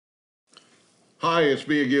Hi, it's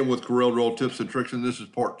me again with Corel Roll Tips and Tricks, and this is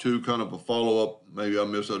part two, kind of a follow-up. Maybe I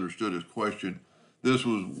misunderstood his question. This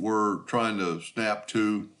was, we're trying to snap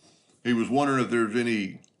to. He was wondering if there's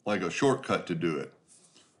any, like a shortcut to do it.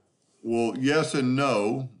 Well, yes and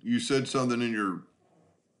no. You said something in your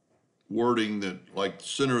wording that, like,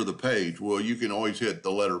 center of the page. Well, you can always hit the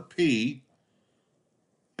letter P,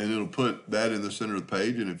 and it'll put that in the center of the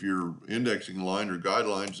page. And if your indexing line or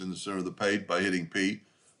guidelines in the center of the page by hitting P,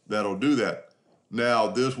 that'll do that. Now,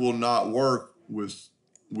 this will not work with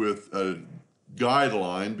a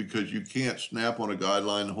guideline because you can't snap on a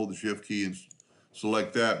guideline and hold the shift key and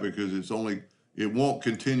select that because it won't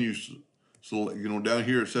continue. So, down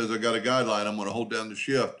here it says I got a guideline. I'm going to hold down the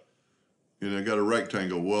shift and I got a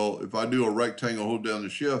rectangle. Well, if I do a rectangle, hold down the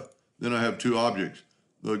shift, then I have two objects.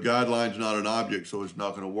 The guideline's not an object, so it's not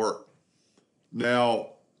going to work.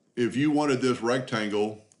 Now, if you wanted this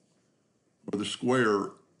rectangle or the square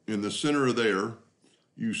in the center of there,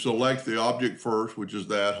 you select the object first, which is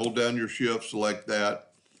that, hold down your shift, select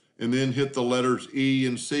that, and then hit the letters E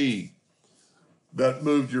and C. That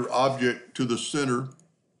moves your object to the center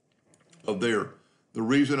of there. The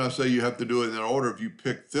reason I say you have to do it in that order, if you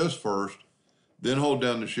pick this first, then hold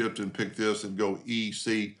down the shift and pick this and go E,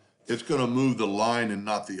 C, it's going to move the line and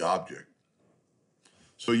not the object.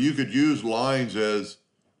 So you could use lines as,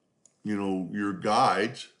 your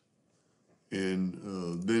guides, and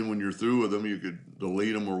then when you're through with them, you could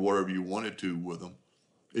delete them or whatever you wanted to with them.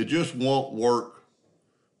 It just won't work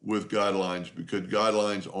with guidelines because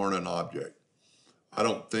guidelines aren't an object. I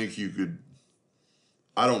don't think you could,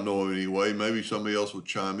 I don't know of any way, maybe somebody else will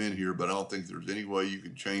chime in here, but I don't think there's any way you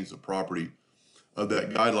can change the property of that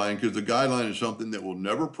guideline because the guideline is something that will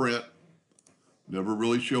never print, never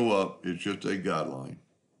really show up. It's just a guideline.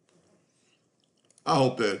 I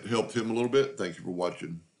hope that helped him a little bit. Thank you for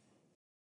watching.